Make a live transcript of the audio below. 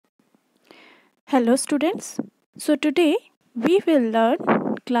Hello students. So today we will learn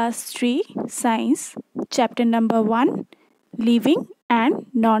class 3 science chapter number 1 living and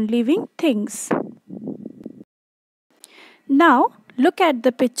non-living things. Now look at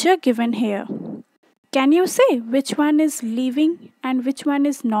the picture given here. Can you say which one is living and which one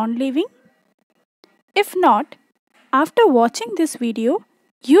is non-living? If not, after watching this video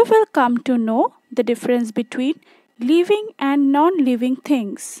you will come to know the difference between living and non-living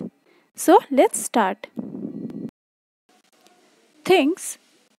things. So let's start. Things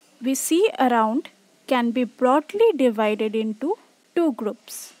we see around can be broadly divided into two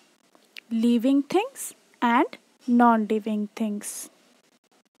groups: living things and non living things.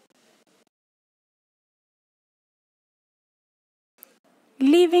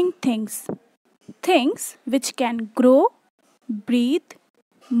 Living things, things which can grow, breathe,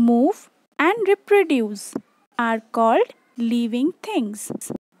 move, and reproduce, are called living things.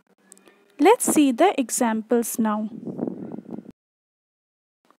 Let's see the examples now.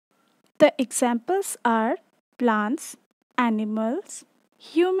 The examples are plants, animals,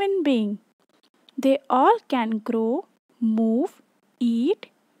 human being. They all can grow, move,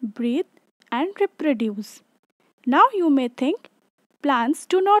 eat, breathe, and reproduce. Now you may think plants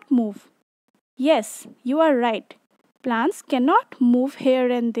do not move. Yes, you are right. Plants cannot move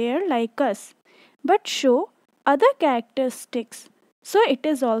here and there like us, but show other characteristics. So it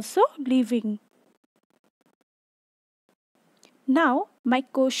is also living. Now my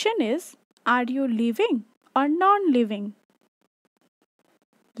question is, are you living or non-living?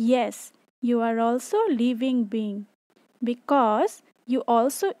 Yes, you are also living being because you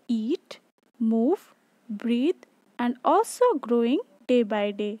also eat, move, breathe, and also growing day by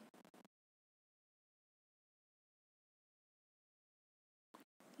day.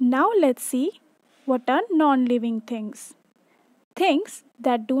 Now let's see what are non-living things. Things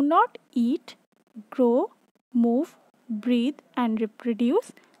that do not eat, grow, move, breathe, and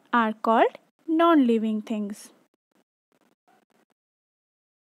reproduce are called non-living things.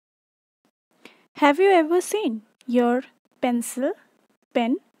 Have you ever seen your pencil,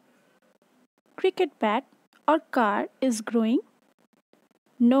 pen, cricket bat, or car is growing?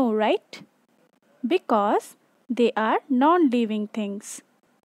 No, right? Because they are non-living things.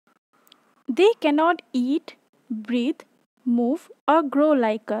 They cannot eat, breathe, move, or grow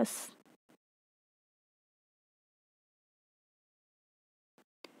like us.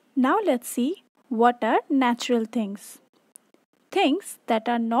 Now let's see what are natural things. Things that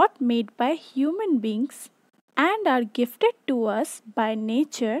are not made by human beings and are gifted to us by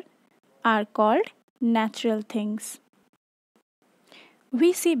nature are called natural things.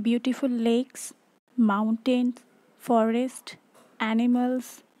 We see beautiful lakes, mountains, forests,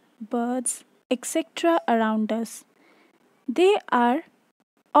 animals, birds, etc. around us. They are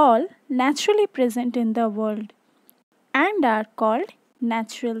all naturally present in the world and are called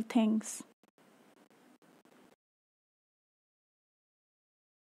natural things.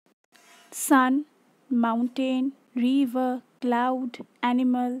 Sun, mountain, river, cloud,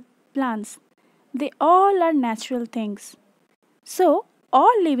 animal, plants, they all are natural things. So,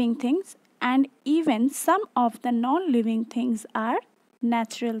 all living things and even some of the non living things are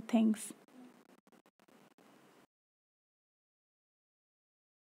natural things.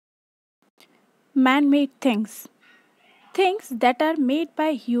 Man made things. Things that are made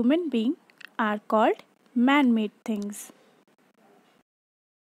by human being are called man made things.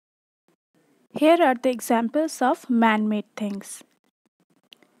 Here are the examples of man made things.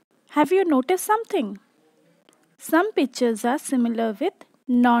 Have you noticed something? Some pictures are similar with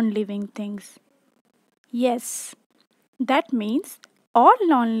non living things. Yes, that means all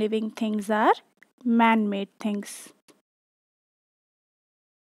non living things are man made things.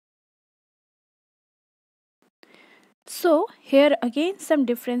 So, here again some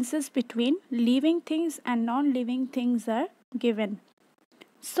differences between living things and non living things are given.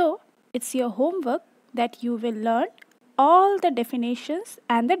 So, it's your homework that you will learn all the definitions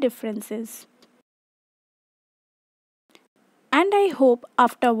and the differences. And I hope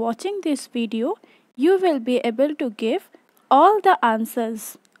after watching this video, you will be able to give all the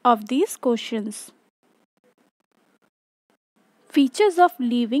answers of these questions. Features of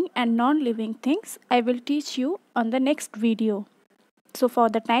living and non-living things I will teach you on the next video. So for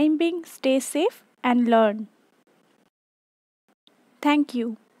the time being, stay safe and learn. Thank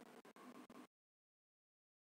you.